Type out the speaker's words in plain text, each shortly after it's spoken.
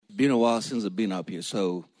been a while since I've been up here,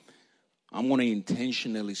 so I'm going to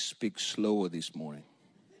intentionally speak slower this morning.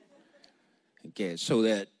 Okay, so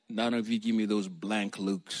that none of you give me those blank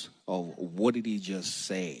looks of what did he just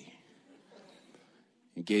say.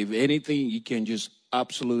 Okay, if anything, you can just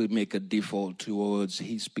absolutely make a default towards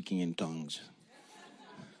he's speaking in tongues.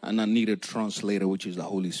 And I need a translator, which is the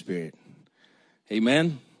Holy Spirit.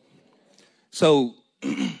 Amen? So,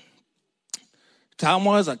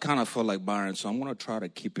 time-wise, I kind of felt like Byron, so I'm going to try to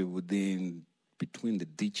keep it between the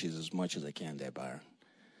ditches as much as I can there, Byron.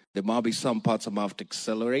 There might be some parts I might have to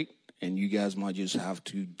accelerate, and you guys might just have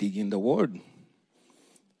to dig in the Word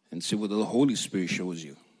and see what the Holy Spirit shows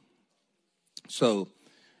you. So,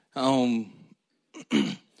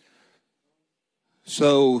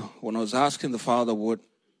 so when I was asking the Father what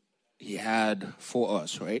he had for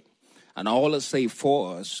us, right? And I always say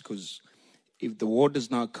for us, because if the Word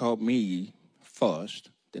does not call me first,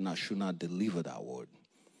 then I should not deliver that Word.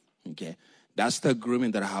 Okay? That's the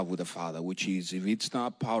agreement that I have with the Father, which is if it's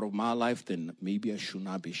not part of my life, then maybe I should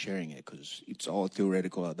not be sharing it because it's all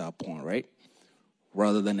theoretical at that point, right?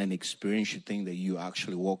 Rather than an experiential thing that you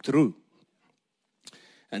actually walk through.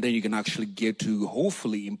 And then you can actually get to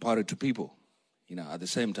hopefully impart it to people, at the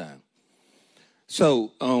same time.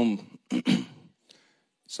 So,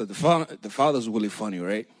 so the Father's really funny,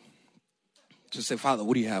 right? Just say, Father,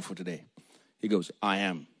 what do you have for today? He goes, I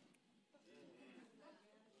am.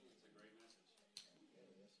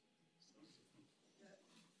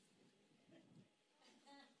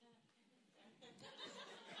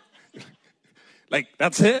 Like,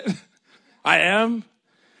 that's it? I am.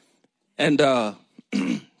 And,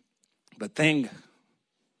 but thank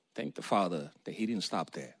the Father that he didn't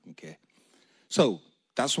stop there, okay? So,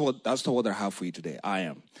 that's the word I have for you today, I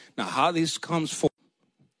am. Now, how this comes forth,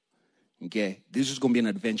 okay, this is going to be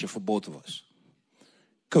an adventure for both of us.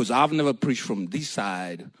 Because I've never preached from this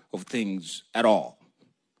side of things at all,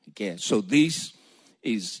 okay? So this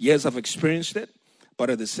is, yes, I've experienced it, but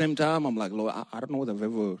at the same time, I'm like, Lord, I don't know whether I've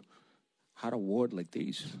ever had a word like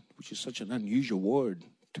this, which is such an unusual word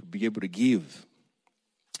to be able to give.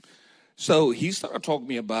 So he started talking to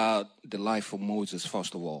me about the life of Moses,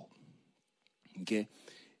 first of all. Okay?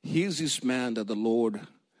 Here's this man that the Lord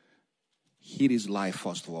hid his life,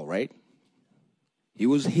 first of all, right? He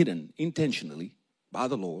was hidden intentionally by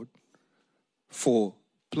the Lord for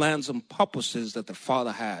plans and purposes that the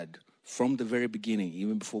Father had from the very beginning,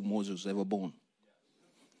 even before Moses was ever born.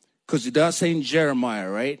 Because it does say in Jeremiah,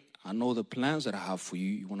 right? I know the plans that I have for you.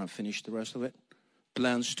 You want to finish the rest of it?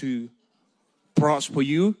 Plans to prosper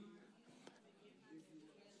you,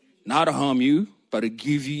 not to harm you, but to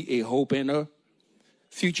give you a hope and a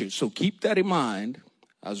future. So keep that in mind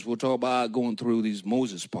as we'll talk about going through this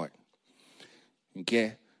Moses part.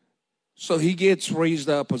 Okay? So he gets raised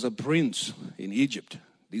up as a prince in Egypt,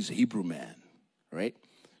 this Hebrew man, right?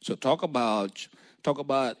 So talk about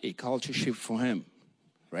a culture shift for him,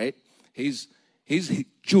 right? He's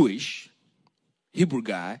Jewish, Hebrew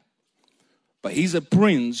guy, but he's a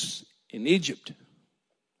prince in Egypt,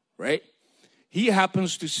 right? He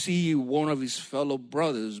happens to see one of his fellow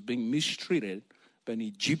brothers being mistreated by an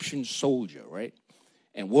Egyptian soldier, right?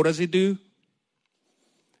 And what does he do?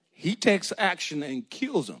 He takes action and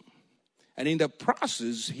kills him. And in the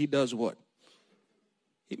process, he does what?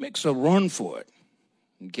 He makes a run for it,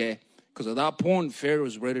 okay? Because at that point, Pharaoh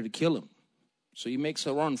is ready to kill him. So he makes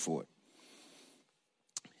a run for it.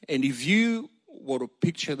 And if you were to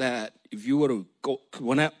picture that, if you were to go,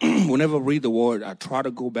 whenever I read the word, I try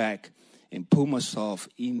to go back and put myself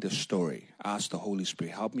in the story. Ask the Holy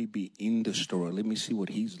Spirit, help me be in the story. Let me see what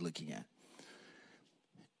he's looking at.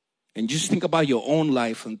 And just think about your own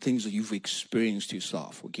life and things that you've experienced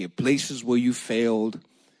yourself, okay? Places where you failed,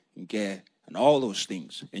 okay? And all those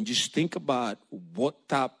things. And just think about what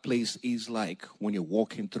that place is like when you're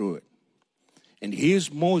walking through it. And here's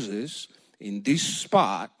Moses in this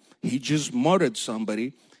spot. He just murdered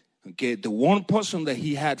somebody. Okay, the one person that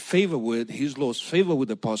he had favor with, he's lost favor with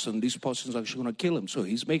the person. This person's actually going to kill him. So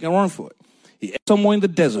he's making a run for it. He's somewhere in the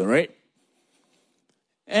desert, right?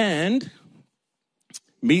 And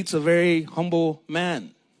meets a very humble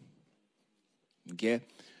man. Okay?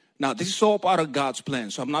 Now, this is all part of God's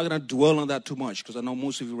plan. So I'm not going to dwell on that too much because I know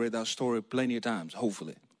most of you read that story plenty of times,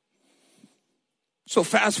 hopefully. So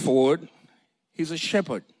fast forward, he's a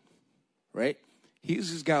shepherd, right?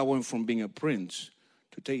 Here's this guy went from being a prince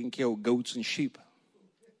to taking care of goats and sheep.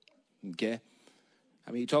 Okay?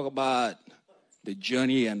 I mean, you talk about the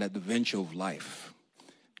journey and the adventure of life.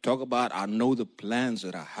 Talk about, I know the plans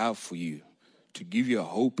that I have for you to give you a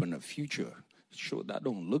hope and a future. Sure, that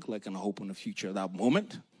don't look like a hope and a future at that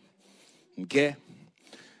moment. Okay?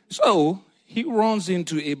 So, he runs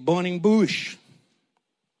into a burning bush.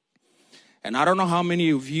 And I don't know how many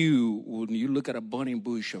of you, when you look at a burning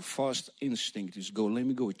bush, your first instinct is let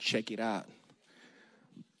me go check it out.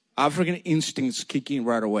 African instincts kick in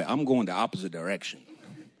right away. I'm going the opposite direction.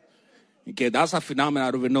 Okay, that's a phenomenon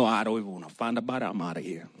I don't even know. I don't even want to find about it. I'm out of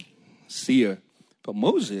here. See ya. But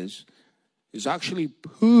Moses is actually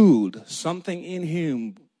pulled, something in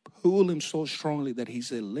him pulled him so strongly that he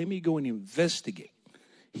said, let me go and investigate.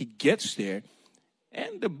 He gets there,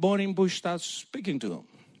 and the burning bush starts speaking to him.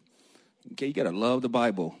 Okay, you got to love the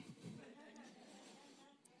Bible.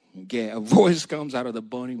 Okay, a voice comes out of the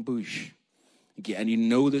burning bush. Okay, and you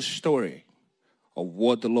know the story of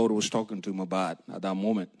what the Lord was talking to him about at that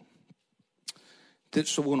moment.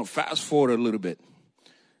 So we're going to fast forward a little bit.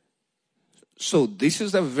 So this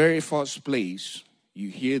is the very first place you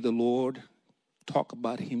hear the Lord talk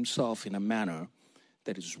about himself in a manner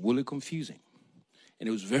that is really confusing. And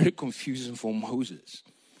it was very confusing for Moses.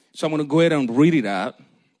 So I'm going to go ahead and read it out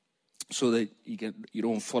so that you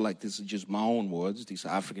don't feel like this is just my own words. These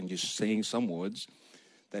African just saying some words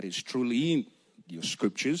that is truly in your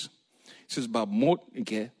scriptures. It says about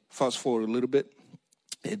fast forward a little bit.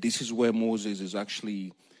 This is where Moses is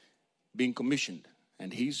actually being commissioned.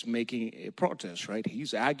 And he's making a protest, right?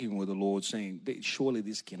 He's arguing with the Lord saying, surely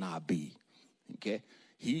this cannot be. Okay?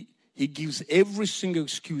 He gives every single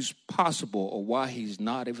excuse possible of why he's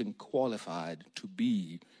not even qualified to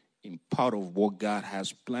be in part of what God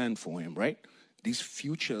has planned for him, right? This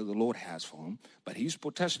future the Lord has for him. But he's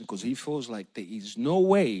protesting because he feels like there is no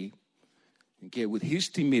way, okay, with his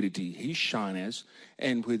timidity, his shyness,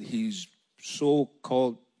 and with his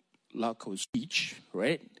so-called lack of speech,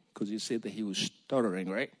 right? Because he said that he was stuttering,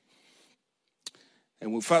 right?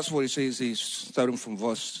 And when fast forward, it says, he's starting from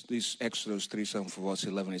Exodus 37 from verse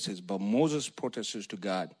 11, it says, but Moses protested to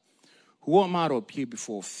God, who am I to appear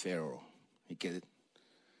before Pharaoh? You get it?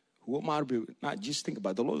 Who am I to be? Not just think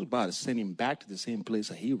about it. The Lord's about to send him back to the same place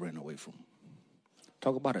that he ran away from.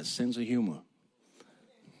 Talk about a sense of humor.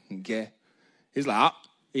 Okay? He's like,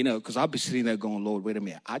 because I'll be sitting there going, Lord, wait a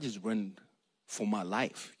minute. I just ran for my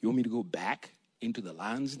life. You want me to go back into the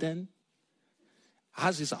lion's den?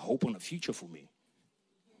 How's this a hope on the future for me?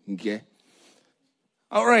 Okay.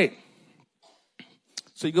 All right.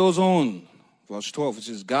 So he goes on. Verse 12, it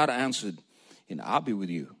says, God answered, and I'll be with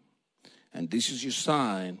you. And this is your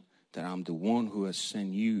sign that I'm the one who has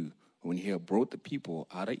sent you. When you have brought the people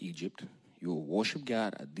out of Egypt, you will worship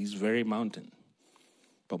God at this very mountain.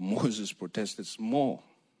 But Moses protested small.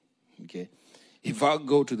 Okay. If I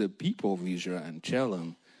go to the people of Israel and tell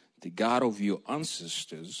them, the God of your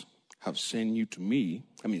ancestors have sent you to me,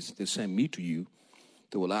 they sent me to you,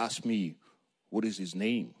 they will ask me, what is his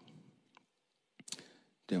name?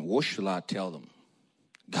 Then what shall I tell them?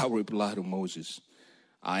 God replied to Moses,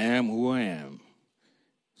 I am who I am.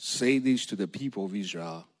 Say this to the people of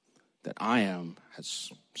Israel, that I am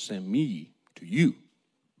has sent me to you.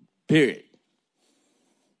 Period.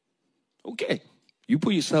 Okay, you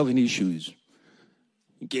put yourself in these shoes.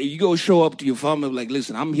 Okay, you go show up to your family like,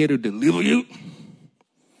 listen, I'm here to deliver you.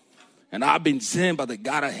 And I've been sent by the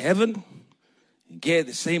God of heaven. Okay,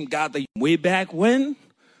 the same God that way back when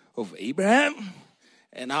of Abraham.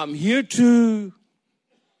 And I'm here to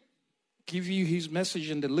give you his message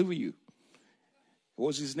and deliver you.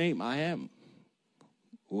 What's his name? I am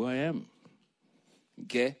who I am.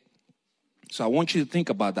 Okay? So I want you to think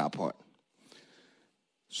about that part.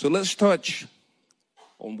 So let's touch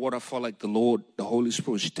on what I felt like the Holy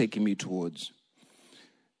Spirit is taking me towards.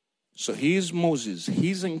 So here's Moses,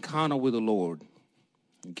 his encounter with the Lord,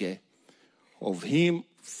 okay, of him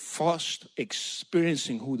first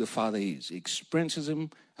experiencing who the Father is. He experiences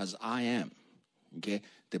him as I am, okay,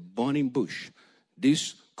 the burning bush.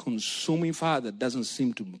 This consuming fire that doesn't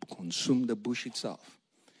seem to consume the bush itself.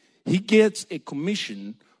 He gets a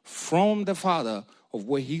commission from the Father of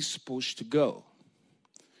where he's supposed to go.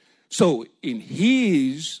 So in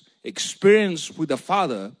his experience with the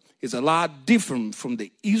Father is a lot different from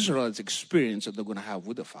the Israelites' experience that they're going to have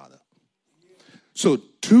with the Father. So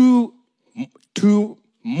to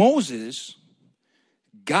Moses,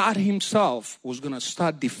 God himself was going to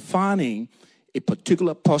start defining a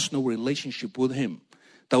particular personal relationship with him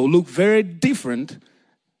that will look very different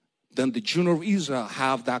than the children of Israel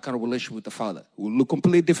have that kind of relationship with the Father. It will look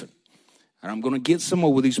completely different. And I'm going to get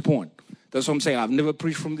somewhere with this point. That's what I'm saying. I've never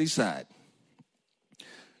preached from this side.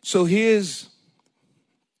 So here's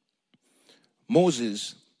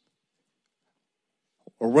Moses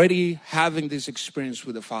already having this experience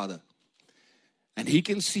with the Father. And he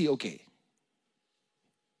can see, okay,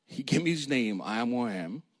 he gave me his name, I am who I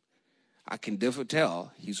am. I can therefore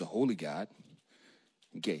tell he's a holy God.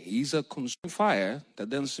 Okay, he's a consuming fire that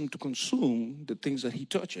doesn't seem to consume the things that he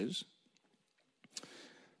touches.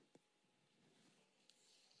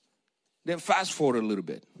 Then fast forward a little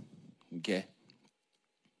bit. Okay.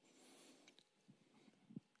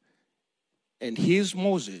 And here's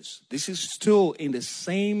Moses. This is still in the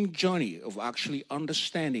same journey of actually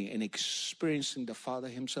understanding and experiencing the Father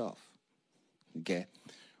himself. Okay.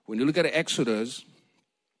 When you look at Exodus,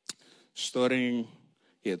 starting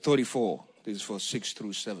here, 34, this is for 6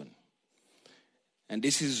 through 7. And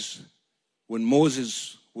this is when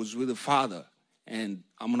Moses was with the Father. And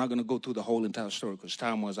I'm not going to go through the whole entire story because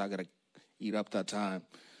time-wise, I got to eat up that time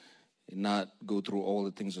and not go through all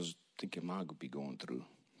the things I was thinking I could be going through.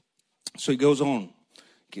 So he goes on.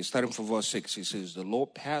 Okay, starting from verse 6, he says, the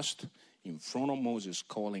Lord passed in front of Moses,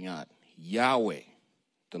 calling out, Yahweh,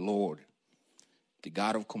 the Lord, the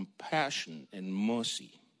God of compassion and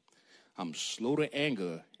mercy. I'm slow to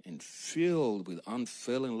anger and filled with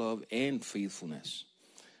unfailing love and faithfulness.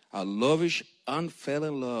 I lavish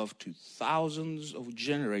unfailing love to thousands of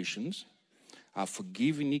generations. I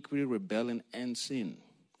forgive iniquity, rebellion, and sin.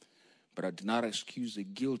 But I do not excuse the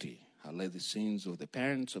guilty. I lay the sins of the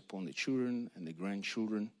parents upon the children and the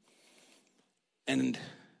grandchildren. The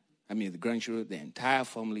grandchildren, the entire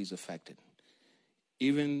family is affected.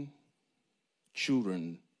 Even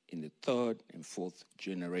children in the third and fourth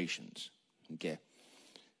generations. Okay.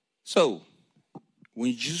 So, when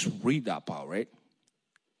you just read that part, right?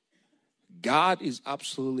 God is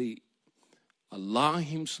absolutely allowing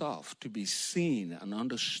himself to be seen and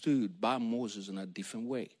understood by Moses in a different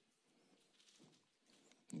way.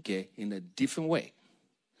 Okay, in a different way.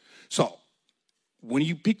 So, when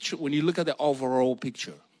you look at the overall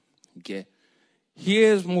picture, okay,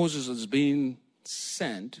 here's Moses as being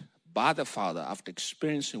sent by the Father after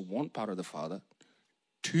experiencing one part of the Father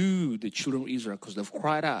to the children of Israel because they've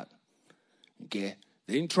cried out. Okay,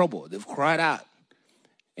 they're in trouble. They've cried out.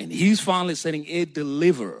 And he's finally sending a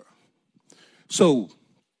deliverer. So,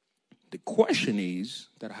 the question is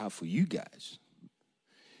that I have for you guys.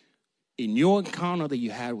 In your encounter that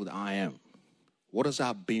you had with I Am, what has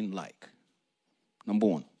that been like? Number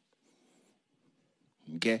one.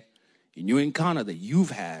 Okay? In your encounter that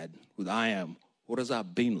you've had with I Am, what has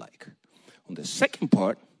that been like? On the second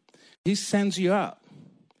part, he sends you out.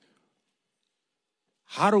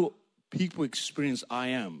 How do people experience I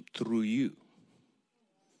Am through you?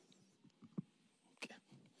 Okay.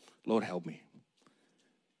 Lord, help me.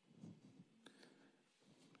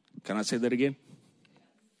 Can I say that again?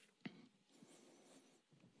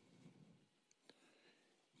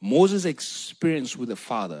 Moses' experience with the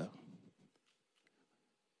Father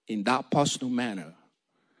in that personal manner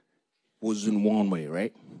was in one way,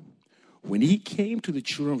 right? When he came to the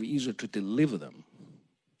children of Israel to deliver them,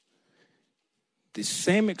 the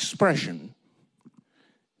same expression,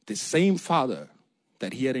 the same Father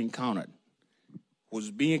that he had encountered was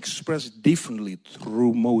being expressed differently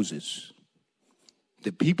through Moses.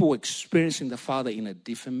 The people were experiencing the Father in a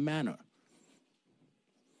different manner.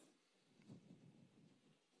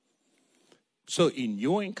 So in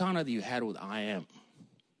your encounter that you had with I Am,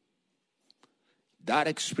 that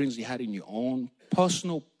experience you had in your own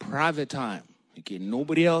personal, private time, okay,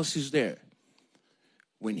 nobody else is there.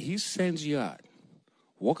 When he sends you out,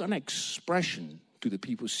 what kind of expression do the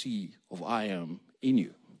people see of I Am in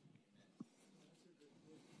you?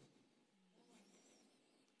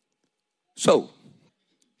 So,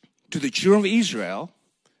 to the children of Israel,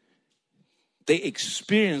 they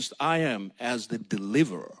experienced I Am as the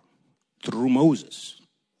deliverer through Moses.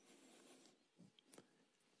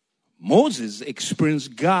 Moses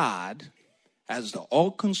experienced God as the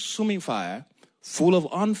all-consuming fire, full of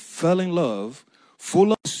unfailing love,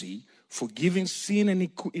 full of mercy, forgiving sin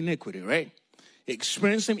and iniquity, right? He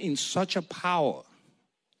experienced him in such a power.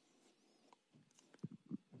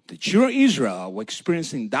 The children of Israel were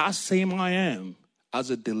experiencing that same I Am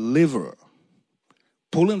as a deliverer,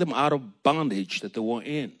 pulling them out of bondage that they were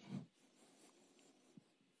in.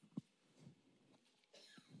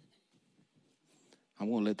 I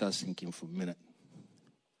won't let that sink in for a minute.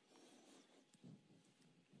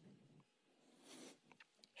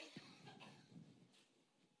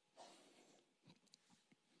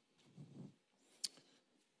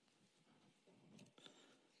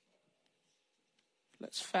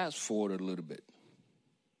 Let's fast forward a little bit.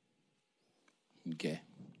 Okay.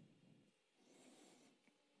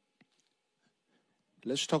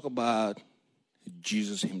 Let's talk about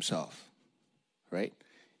Jesus himself, right?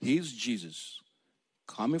 He's Jesus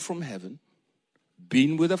coming from heaven,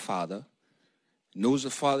 being with the Father, knows the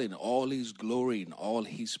Father in all his glory and all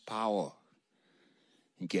his power.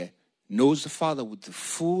 Okay. knows the Father with the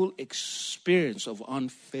full experience of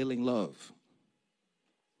unfailing love.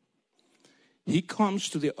 He comes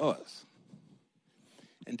to the earth,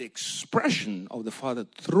 and the expression of the Father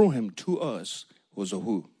through him to us was a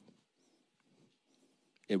who?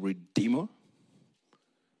 A redeemer,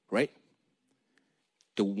 right?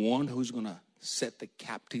 The one who's going to set the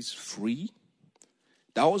captives free.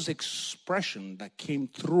 That was the expression that came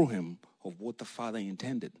through him of what the Father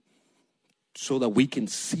intended, so that we can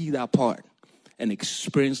see that part and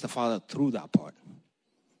experience the Father through that part.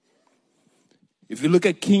 If you look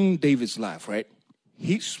at King David's life, right?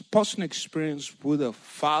 His personal experience with the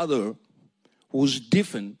Father was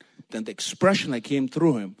different than the expression that came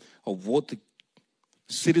through him of what the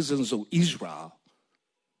citizens of Israel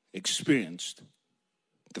experienced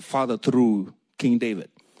the Father through King David.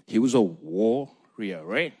 He was a warrior,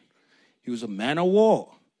 right? He was a man of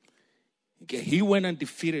war. Okay? He went and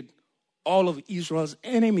defeated all of Israel's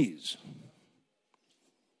enemies.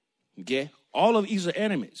 Okay? All of Israel's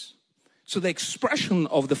enemies. So the expression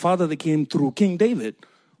of the Father that came through King David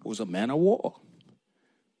was a man of war.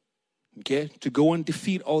 Okay? To go and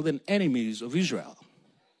defeat all the enemies of Israel.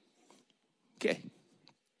 Okay?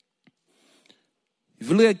 If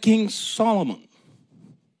you look at King Solomon,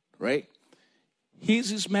 right?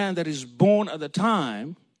 He's this man that is born at a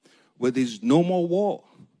time where there's no more war.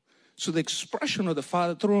 So the expression of the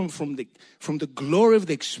Father through him from the glory of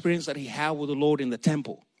the experience that he had with the Lord in the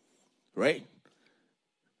temple, right?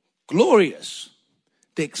 Glorious.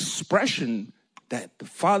 The expression that the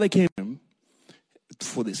Father came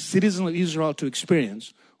for the citizens of Israel to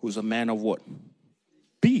experience was a man of what?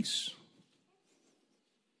 Peace.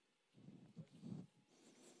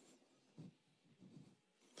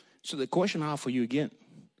 So the question I have for you again,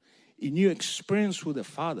 in your experience with the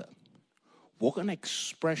Father, what kind of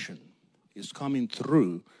expression is coming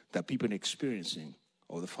through that people are experiencing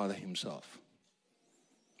of the Father himself?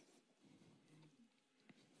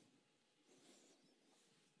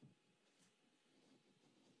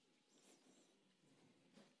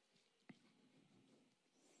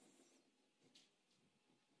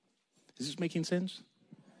 Is this making sense?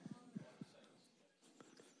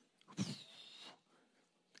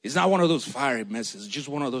 It's not one of those fiery messages, just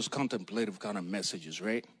one of those contemplative kind of messages,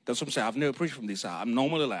 right? That's what I'm saying. I've never preached from this side. I'm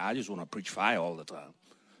normally like, I just want to preach fire all the time.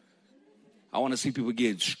 I want to see people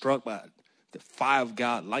get struck by the fire of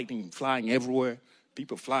God, lightning flying everywhere,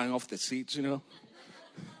 people flying off the seats, you know,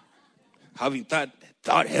 having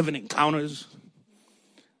thought heaven encounters.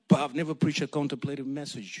 But I've never preached a contemplative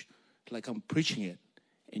message like I'm preaching it,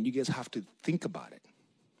 and you guys have to think about it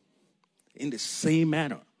in the same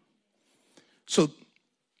manner. So,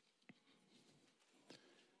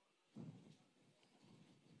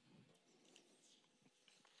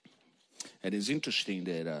 and it's interesting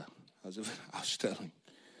that I was telling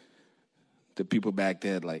the people back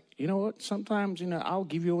there, like, you know what? Sometimes, I'll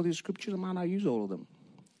give you all these scriptures, I might not use all of them.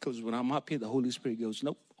 Because when I'm up here, the Holy Spirit goes,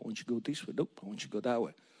 nope, I want you to go this way. Nope, I want you to go that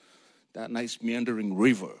way. That nice meandering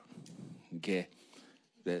river, okay?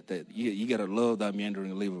 That you got to love that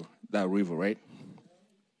meandering river, right?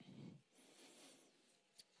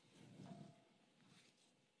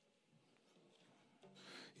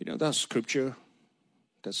 You know that scripture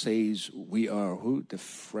that says we are who? The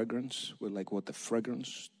fragrance. We're like what? The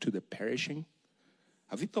fragrance to the perishing.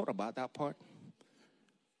 Have you thought about that part?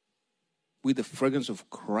 We're the fragrance of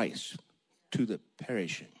Christ to the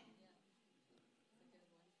perishing.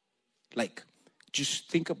 Like, just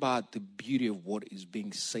think about the beauty of what is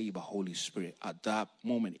being said by Holy Spirit at that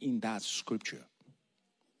moment in that scripture.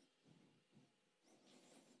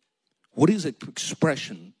 What is the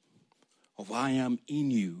expression of I am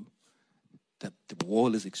in you that the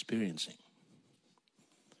world is experiencing?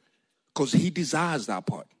 Because he desires that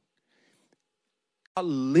part. God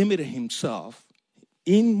limited himself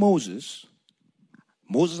in Moses.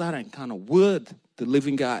 Moses had an encounter with the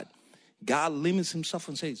living God. God limits himself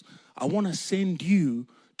and says, I want to send you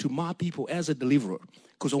to my people as a deliverer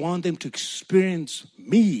because I want them to experience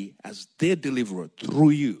me as their deliverer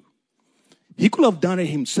through you. He could have done it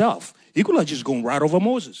himself. He could have just gone right over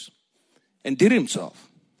Moses and did it himself.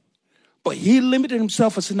 But he limited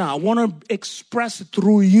himself and said, no, I want to express it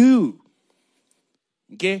through you.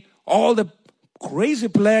 Okay? All the crazy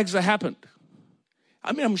plagues that happened.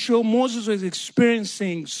 I mean, I'm sure Moses was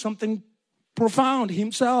experiencing something profound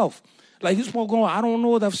himself. Like he's going, I don't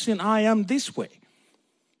know that I've seen I am this way.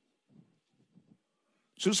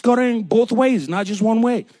 So it's going both ways, not just one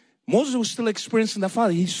way. Moses was still experiencing the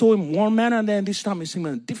Father. He saw him one manner, and then this time he saw him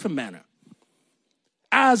in a different manner.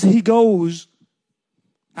 As he goes,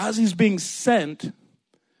 as he's being sent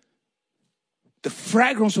The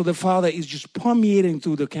fragrance of the Father is just permeating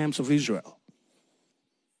through the camps of Israel.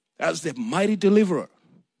 As the mighty deliverer.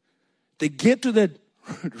 They get to the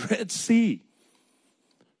Red Sea.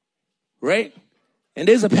 Right? And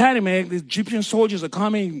there's a panic. The Egyptian soldiers are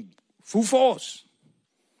coming full force.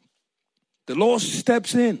 The Lord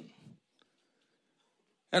steps in.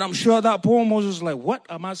 And I'm sure at that point Moses was like, what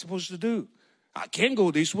am I supposed to do? I can't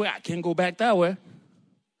go this way. I can't go back that way.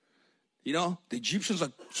 You know, the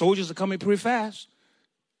soldiers are coming pretty fast.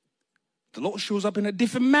 The Lord shows up in a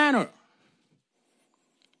different manner.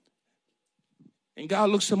 And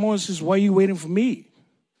God looks at Moses and says, why are you waiting for me?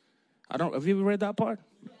 Have you ever read that part?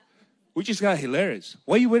 We just got hilarious.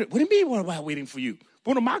 Why are you waiting? What do you mean, what am I waiting for you?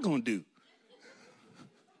 What am I going to do?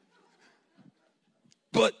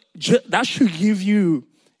 But that should give you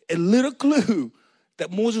a little clue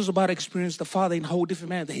that Moses was about to experience the Father in a whole different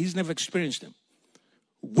manner, that he's never experienced him.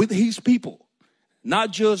 With his people.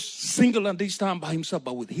 Not just single at this time by himself,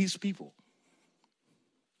 but with his people.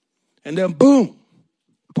 And then boom,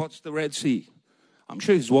 parts the Red Sea. I'm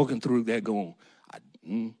sure he's walking through there going,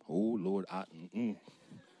 oh Lord,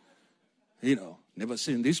 you know, never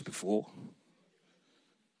seen this before.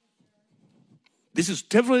 This is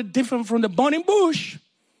definitely different from the burning bush.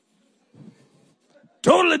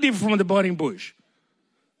 Totally different from the burning bush.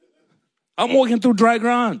 I'm walking through dry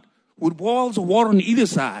ground with walls of water on either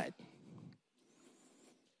side.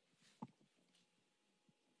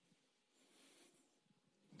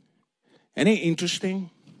 And it's interesting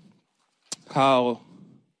how,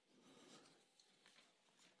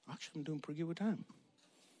 actually I'm doing pretty good with time.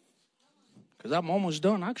 Because I'm almost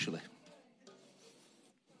done, actually.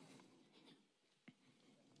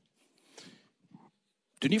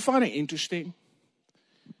 Didn't you find it interesting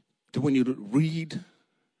that when you read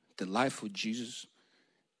the life of Jesus,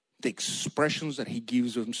 the expressions that he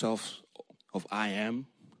gives of himself of I am?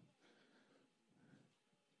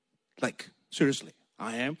 Like, seriously,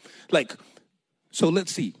 I am. Like, so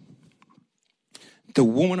let's see. The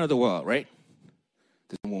woman of the world, right?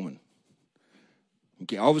 This woman.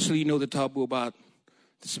 Okay, obviously you know the taboo about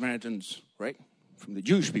the Samaritans, right? From the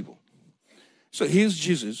Jewish people. So here's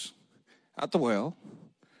Jesus at the well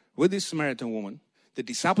with this Samaritan woman. The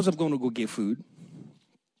disciples are going to go get food.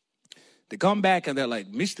 They come back and they're like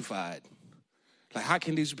mystified. Like, how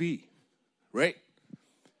can this be? Right?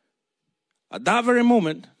 At that very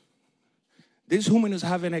moment, this woman is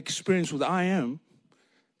having an experience with I am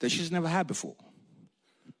that she's never had before.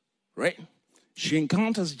 Right? She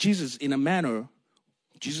encounters Jesus in a manner,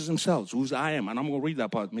 Jesus himself, who's I am. And I'm going to read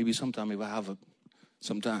that part maybe sometime if I have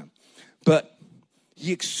some time. But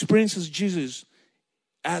he experiences Jesus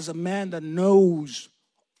as a man that knows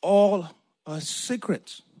all our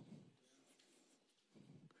secrets.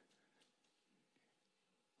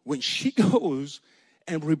 When she goes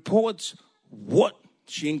and reports what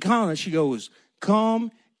she encounters, she goes,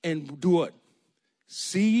 come and do what?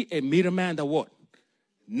 See and meet a man that what?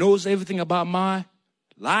 Knows everything about my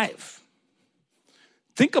life.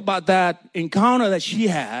 Think about that encounter that she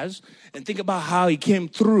has and think about how he came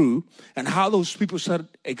through and how those people started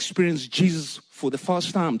experiencing Jesus for the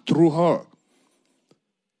first time through her.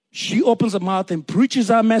 She opens her mouth and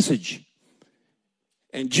preaches our message.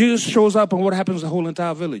 And Jesus shows up, and what happens to the whole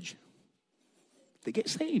entire village? They get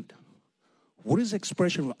saved. What is the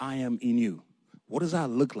expression of I am in you? What does that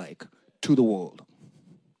look like to the world?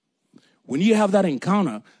 When you have that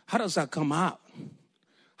encounter, how does that come out?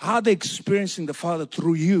 How are they experiencing the Father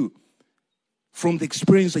through you from the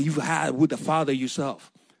experience that you've had with the Father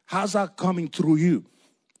yourself? How's that coming through you?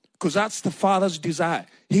 Because that's the Father's desire.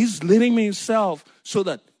 He's leading me himself so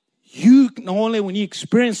that you, not only when you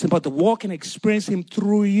experience him, but to walk and experience him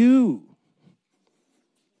through you.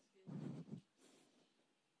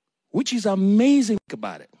 Which is amazing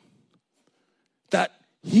about it. That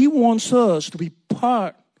he wants us to be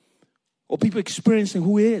part of people experiencing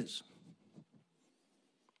who he is.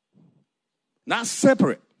 Not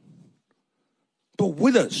separate, but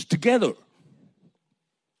with us, together.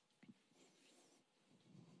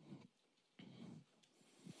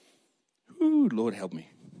 Ooh, Lord help me.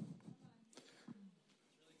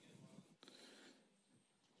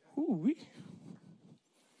 Ooh-wee.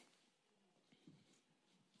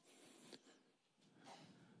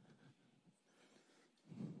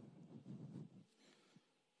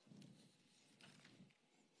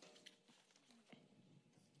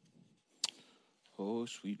 Oh,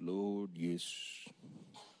 sweet Lord, yes.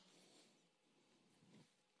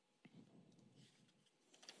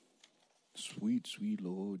 Sweet, sweet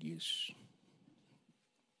Lord, yes.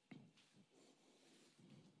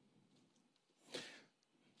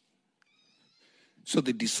 So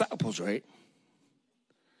the disciples, right?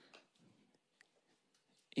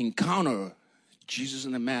 encounter Jesus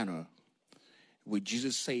in a manner where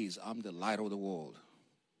Jesus says, I'm the light of the world.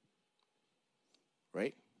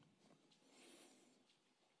 Right?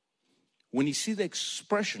 When you see the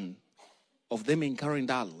expression of them encountering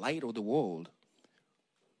that light of the world,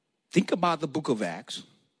 think about the book of Acts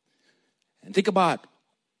and think about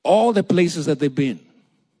all the places that they've been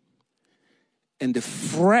and the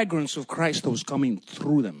fragrance of Christ that was coming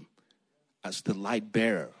through them as the light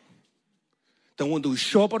bearer. Then when they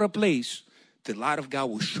show up at a place, the light of God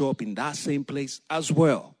will show up in that same place as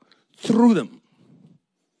well, through them.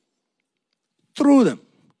 Through them.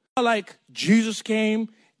 Like Jesus came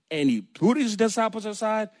and he put his disciples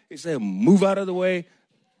aside. He said, move out of the way.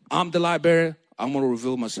 I'm the light bearer. I'm going to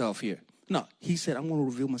reveal myself here. No, he said, I'm going to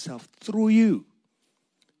reveal myself through you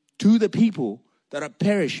to the people that are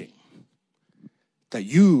perishing. That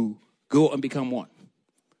you go and become one.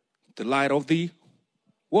 The light of the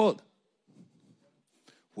world.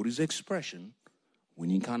 What is the expression when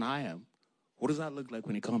you encounter I am? What does that look like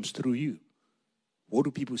when it comes through you? What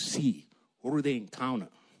do people see? What do they encounter?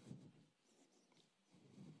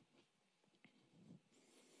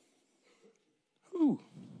 Ooh.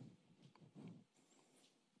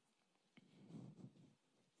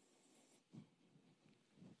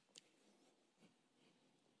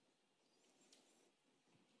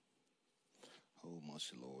 Oh,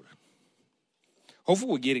 mercy, Lord.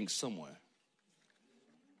 Hopefully we're getting somewhere.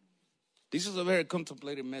 This is a very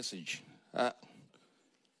contemplative message. And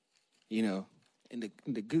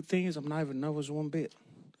the good thing is I'm not even nervous one bit.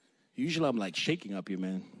 Usually I'm like shaking up here,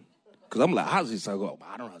 man. Because I'm like, how's this? I go,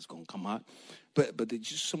 I don't know how it's going to come out. But it's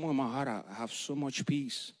just somewhere in my heart, I have so much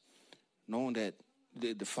peace knowing that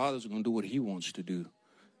the Father's going to do what he wants to do.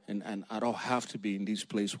 And I don't have to be in this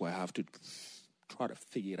place where I have to try to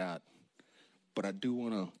figure it out. But I do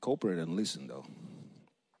want to cooperate and listen, though.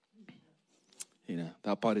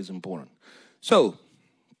 That part is important. So,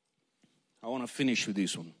 I want to finish with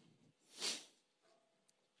this one.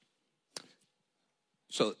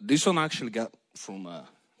 So, this one I actually got from,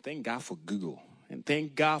 thank God for Google. And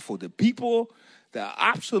thank God for the people that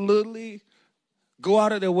absolutely go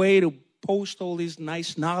out of their way to post all this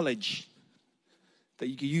nice knowledge that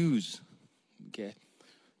you can use. Okay?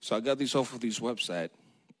 So, I got this off of this website.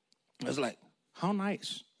 I was like, how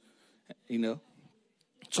nice.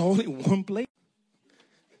 It's only one place.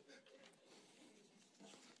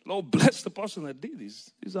 Lord bless the person that did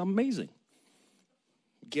this. It's amazing.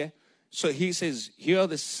 Okay? So he says, here are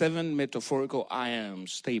the 7 metaphorical I am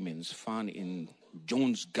statements found in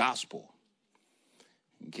John's gospel.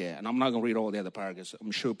 Okay? And I'm not going to read all the other paragraphs. I'm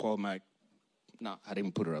sure Paul might. No, I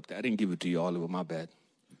didn't put it up there. I didn't give it to you all over. My bad.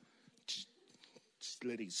 Just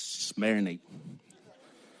let it marinate.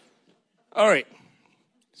 All right.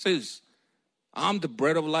 It says, I'm the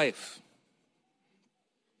bread of life.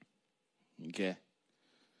 Okay?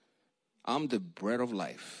 I'm the bread of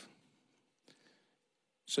life.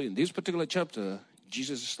 So in this particular chapter,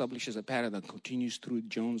 Jesus establishes a pattern that continues through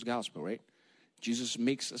John's gospel, right? Jesus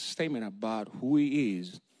makes a statement about who he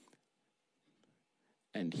is,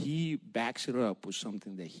 and he backs it up with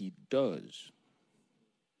something that he does.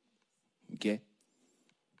 Okay?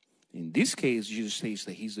 In this case, Jesus says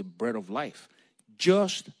that he's the bread of life,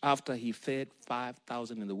 just after he fed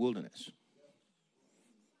 5,000 in the wilderness.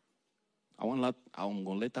 I'm going to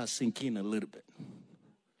let that sink in a little bit.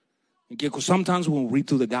 Okay, because sometimes when we read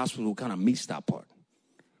through the Gospel, we kind of miss that part.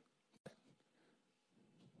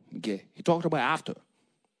 Okay, he talked about after.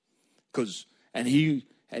 And he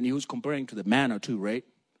was comparing to the manna too, right?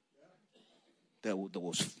 That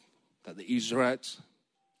the Israelites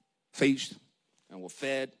faced and were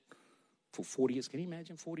fed for 40 years. Can you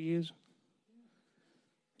imagine 40 years?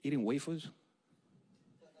 Eating wafers?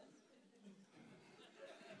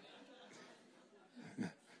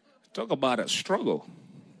 Talk about a struggle.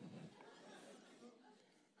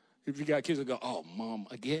 If you got kids that go, oh, Mom,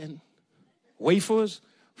 again? Wafers?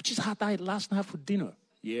 We just had that last night for dinner.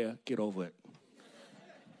 Yeah, get over it.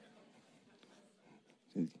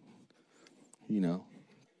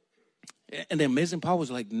 And the amazing part was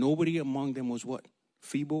like nobody among them was what?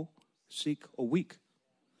 Feeble, sick, or weak.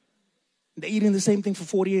 They're eating the same thing for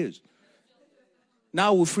 40 years.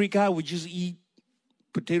 Now we freak out, we just eat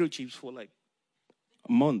potato chips for like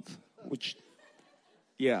a month, which,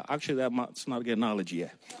 yeah, actually that's not a good analogy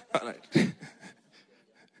yet. All right.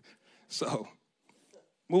 So,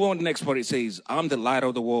 move on to the next part. It says, I'm the light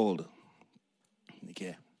of the world.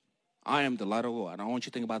 Okay. I am the light of the world. And I want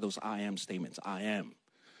you to think about those I am statements. I am.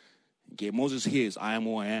 Okay, Moses hears, I am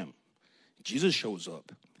who I am. Jesus shows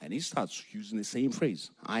up, and he starts using the same phrase,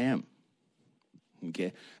 I am.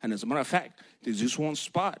 Okay? And as a matter of fact, there's this one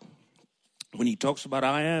spot When he talks about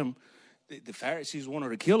I am, the Pharisees wanted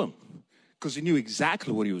to kill him because he knew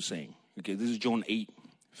exactly what he was saying. Okay, this is John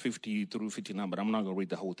 8:50 through 59, but I'm not going to read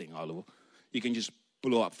the whole thing, Oliver. You can just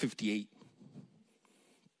blow up 58.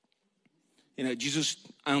 Jesus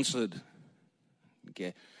answered,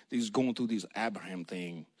 okay, he's going through this Abraham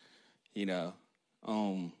thing,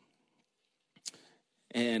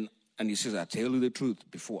 and he says, I tell you the truth,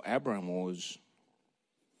 before Abraham was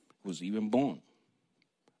even born,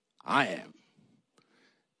 I am.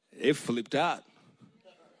 They flipped out.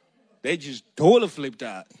 They just totally flipped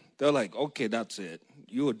out. They're like, okay, that's it.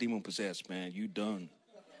 You're a demon-possessed, man. You done.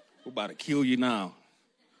 We're about to kill you now.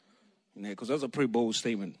 Because that's a pretty bold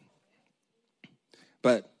statement.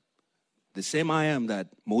 But the same I am that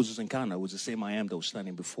Moses encountered was the same I am that was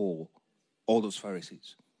standing before all those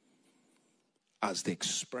Pharisees as the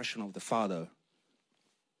expression of the Father.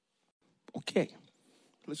 Okay,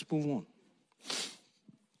 let's move on.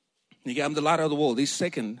 I'm the light of the world. This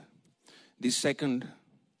second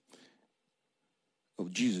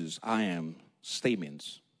of Jesus, I am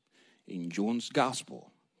statements in John's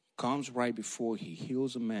gospel comes right before he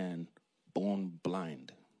heals a man born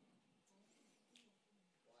blind.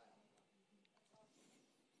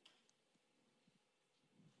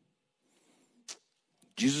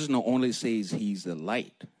 Jesus not only says he's the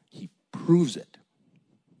light, he proves it.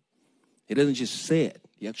 He doesn't just say it,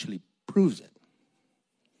 he actually proves it.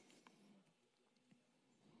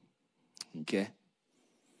 Okay?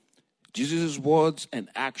 Jesus' words and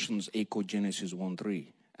actions echo Genesis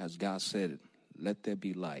 1:3. As God said, let there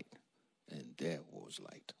be light, and there was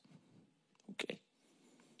light. Okay.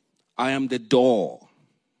 I am the door.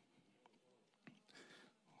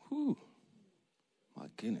 Whew. My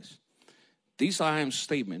goodness. This I am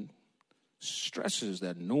statement stresses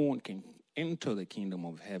that no one can enter the kingdom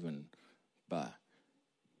of heaven by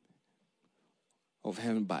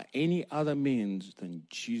any other means than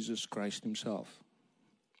Jesus Christ himself.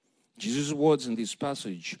 Jesus' words in this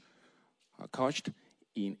passage are couched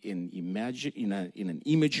in an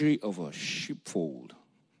imagery of a sheepfold.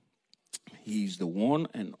 He is the one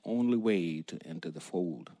and only way to enter the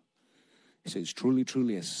fold. He says, truly,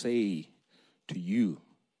 truly, I say to you,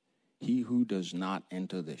 he who does not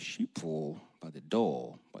enter the sheepfold by the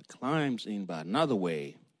door, but climbs in by another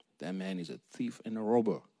way, that man is a thief and a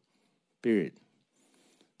robber. Period.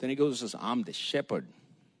 Then he goes and says, I'm the shepherd.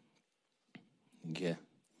 Okay.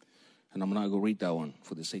 And I'm not going to read that one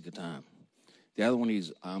for the sake of time. The other one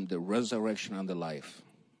is, I'm the resurrection and the life.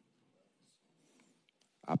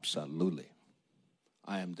 Absolutely.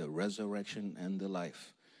 I am the resurrection and the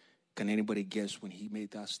life. Can anybody guess when he made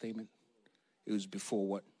that statement? It was before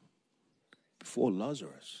what? Before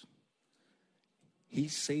Lazarus. He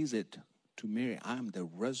says it to Mary. I am the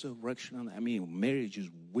resurrection. Mary is just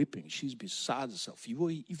weeping. She's beside herself.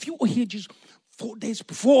 If you were here just 4 days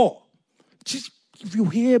before, if you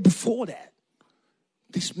were here before that,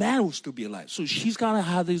 this man will still be alive. So she's got to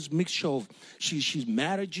have this mixture of, she's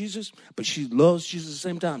mad at Jesus, but she loves Jesus at the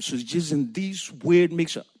same time. So it's just in this weird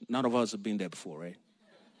mixture. None of us have been there before, right?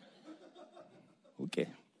 Okay.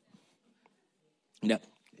 No,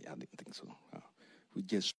 I didn't think so. We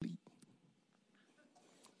just sleep.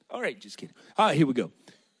 All right, just kidding. All right, here we go.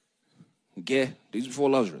 Okay, this is before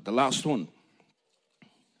Lazarus. The last one.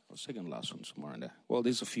 Or second last one, somewhere in there. Well,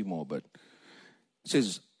 there's a few more, but it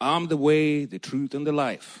says, I'm the way, the truth, and the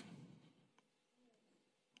life.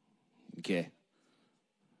 Okay.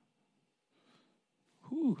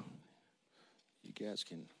 Whew. You guys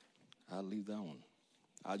can, I'll leave that one.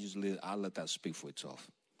 I'll let that speak for itself.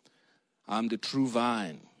 I'm the true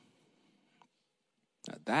vine.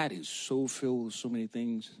 Now that is so filled with so many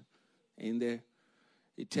things in there.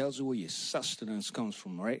 It tells you where your sustenance comes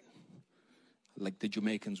from, right? Like the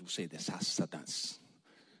Jamaicans will say, the sustenance.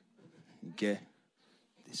 Okay?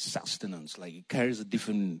 The sustenance, like it carries a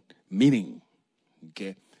different meaning.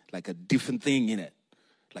 Okay? Like a different thing in it.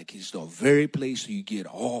 Like it's the very place you get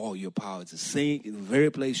all your power. It's the very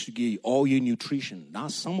place you get all your nutrition.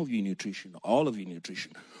 Not some of your nutrition, all of your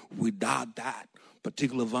nutrition. Without that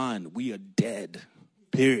particular vine, we are dead.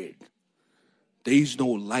 Period. There is no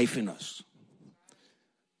life in us.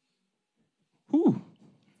 Whew.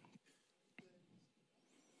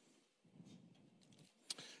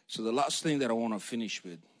 So the last thing that I want to finish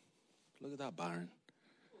with, look at that, Byron.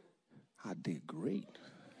 I did great.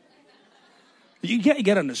 You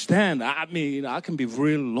got to understand, I can be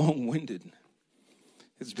really long-winded.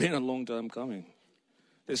 It's been a long time coming.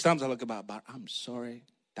 There's times I look about, but I'm sorry,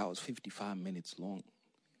 that was 55 minutes long.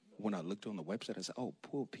 When I looked on the website, I said, oh,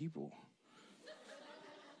 poor people.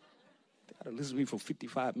 They got to listen to me for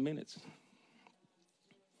 55 minutes.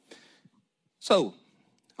 So,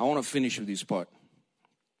 I want to finish with this part.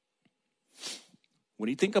 When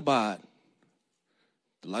you think about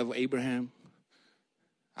the life of Abraham,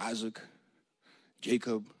 Isaac,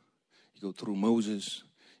 Jacob, you go through Moses,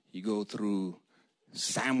 you go through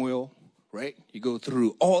Samuel, right? You go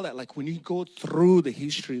through all that. Like when you go through the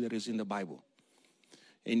history that is in the Bible,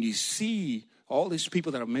 and you see all these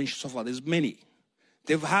people that I've mentioned so far, there's many.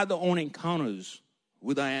 They've had their own encounters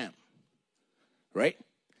with I am, right?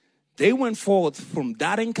 They went forth from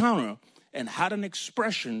that encounter and had an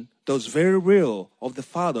expression that was very real of the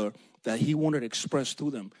Father that he wanted to express to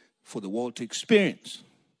them for the world to experience.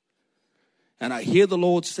 And I hear the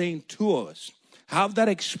Lord saying to us, have that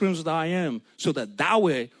experience that I am, so that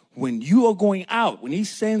way, when you are going out, when he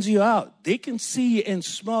sends you out, they can see and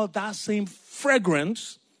smell that same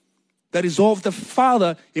fragrance that is of the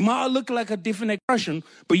Father. It might look like a different expression,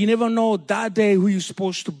 but you never know that day who you're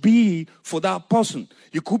supposed to be for that person.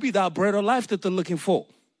 You could be that bread of life that they're looking for.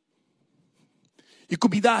 You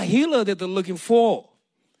could be that healer that they're looking for.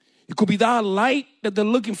 You could be that light that they're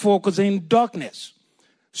looking for because they're in darkness.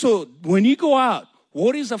 So when you go out,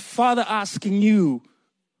 what is the Father asking you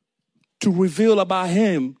to reveal about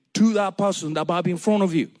him to that person that might be in front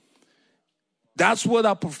of you? That's where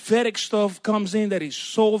that prophetic stuff comes in that is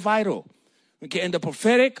so vital. Okay, and the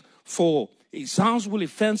prophetic, it sounds really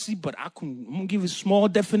fancy, but I'm going to give you a small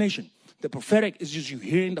definition. The prophetic is just you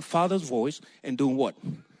hearing the Father's voice and doing what?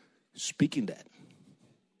 Speaking that.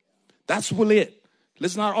 That's really it.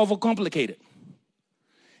 Let's not overcomplicate it.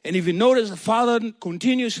 And if you notice, the Father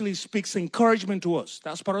continuously speaks encouragement to us.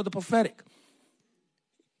 That's part of the prophetic.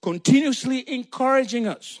 Continuously encouraging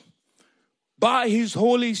us by his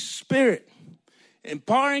Holy Spirit.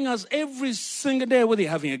 Empowering us every single day, whether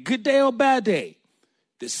you're having a good day or a bad day.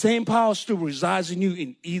 The same power still resides in you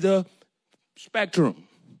in either spectrum.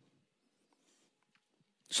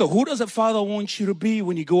 So who does the Father want you to be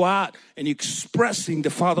when you go out and you're expressing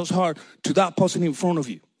the Father's heart to that person in front of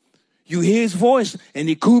you? You hear his voice, and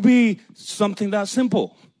it could be something that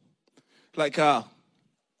simple. Like, God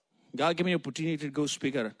gave me an opportunity to go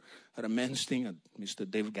speak at a men's thing at Mr.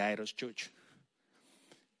 David Gaida's church.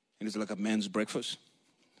 And it's like a men's breakfast.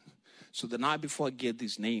 So the night before I get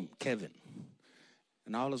this name, Kevin.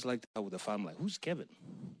 And I was like that with the family, like, who's Kevin?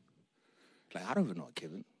 Like, I don't even know a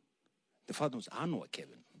Kevin. The father knows, I know a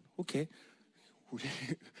Kevin. Okay.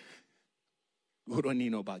 What do I need to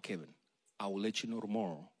know about Kevin? I will let you know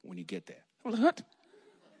tomorrow when you get there. I was like, what?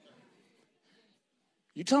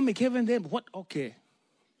 You tell me Kevin then? What? Okay.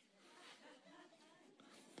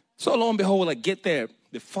 So lo and behold, I get there.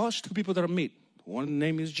 The first two people that I meet, one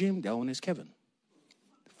name is Jim, the other one is Kevin.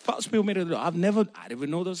 The first people I meet, I didn't even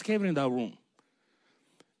know there was Kevin in that room.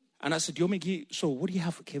 And I said, so what do you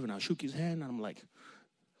have for Kevin? I shook his hand, and I'm like,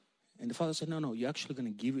 and the father said, no, you're actually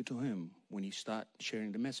going to give it to him when you start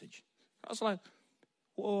sharing the message. I was like,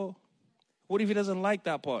 well, what if he doesn't like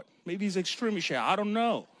that part? Maybe he's extremely shy. I don't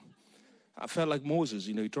know. I felt like Moses,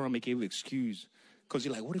 you're trying to make every excuse. Because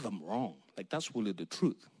you're like, what if I'm wrong? Like, that's really the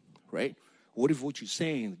truth, right? What if what you're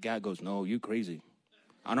saying, the guy goes, no, you're crazy.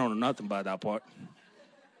 I don't know nothing about that part.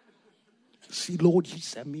 See, Lord, you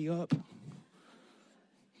set me up.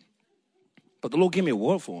 But the Lord gave me a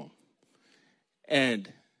word for him.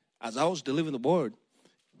 And as I was delivering the word,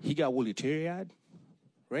 he got really teary-eyed,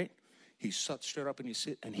 right? He sat straight up in his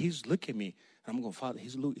seat, and he's looking at me. And I'm going, Father, he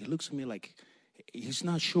looks at me like he's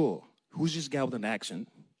not sure. Who's this guy with an accent?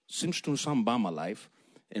 Seems to know something about my life,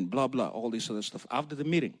 and blah, blah, all this other stuff. After the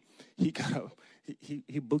meeting, he got up.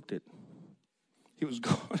 He booked it. He was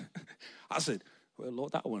gone. I said, well,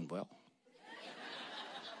 Lord, that went well.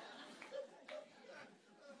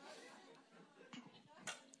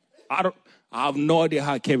 I have no idea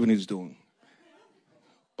how Kevin is doing.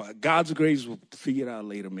 But God's grace will figure it out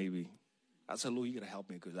later, maybe. I said, Lord, you got to help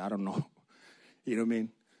me because I don't know. You know what I mean?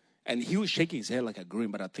 And he was shaking his head like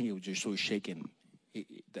agreeing, but I think he was just so shaken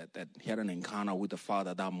that he had an encounter with the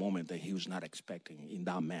Father at that moment that he was not expecting in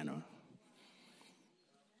that manner.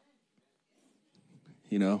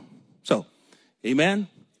 So, amen?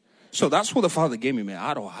 So that's what the Father gave me, man.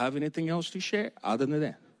 I don't have anything else to share other than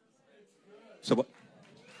that. So what?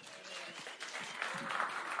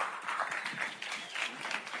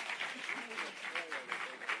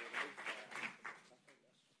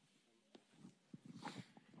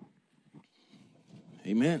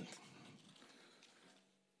 Amen.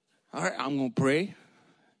 All right, I'm going to pray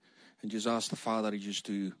and just ask the Father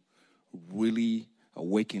to really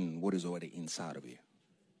awaken what is already inside of you.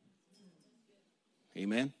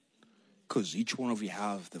 Amen? Because each one of you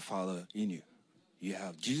have the Father in you. You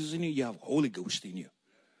have Jesus in you, you have Holy Ghost in you.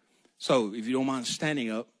 So if you don't mind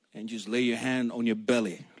standing up and just lay your hand on your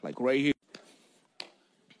belly, like right here.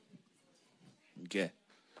 Okay.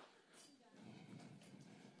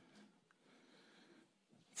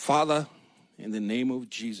 Father, in the name of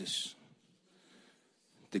Jesus,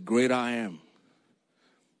 the great I am,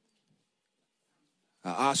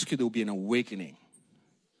 I ask you there will be an awakening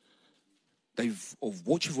of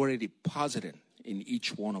what you've already deposited in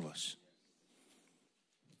each one of us.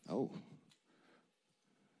 Oh,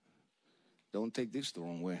 don't take this the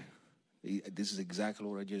wrong way. This is exactly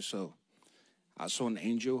what I just saw. I saw an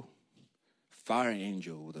angel, fire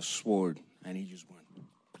angel with a sword, and he just went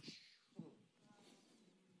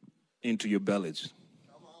into your bellies.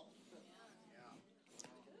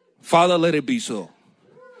 Father, let it be so.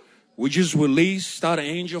 We just release that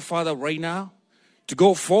angel, Father, right now to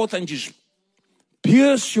go forth and just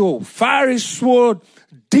pierce your fiery sword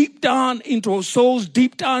deep down into our souls,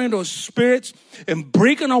 deep down into our spirits, and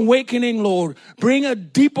bring an awakening, Lord. Bring a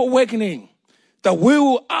deep awakening that we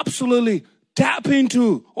will absolutely tap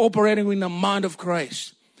into operating in the mind of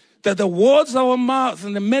Christ. That the words of our mouth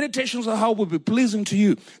and the meditations of our heart will be pleasing to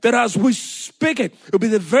you. That as we speak it, it will be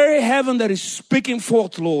the very heaven that is speaking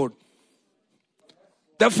forth, Lord.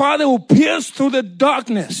 The Father will pierce through the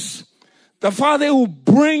darkness. The Father will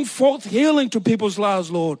bring forth healing to people's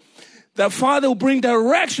lives, Lord. The Father will bring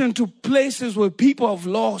direction to places where people have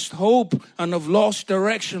lost hope and have lost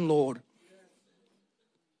direction, Lord.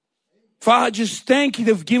 Father, just thank you.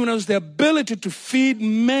 They've given us the ability to feed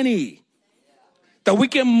many. That we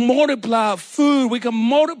can multiply food. We can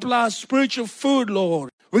multiply spiritual food,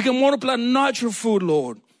 Lord. We can multiply natural food,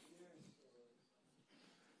 Lord.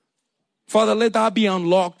 Father, let that be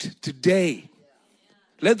unlocked today.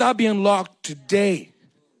 Let that be unlocked today.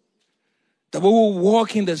 That we will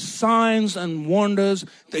walk in the signs and wonders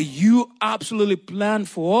that you absolutely planned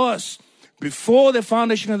for us before the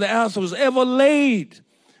foundation of the earth was ever laid.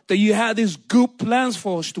 That you had these good plans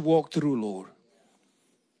for us to walk through, Lord.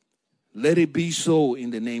 Let it be so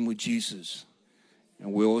in the name of Jesus.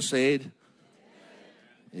 And we all said,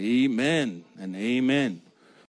 amen and amen.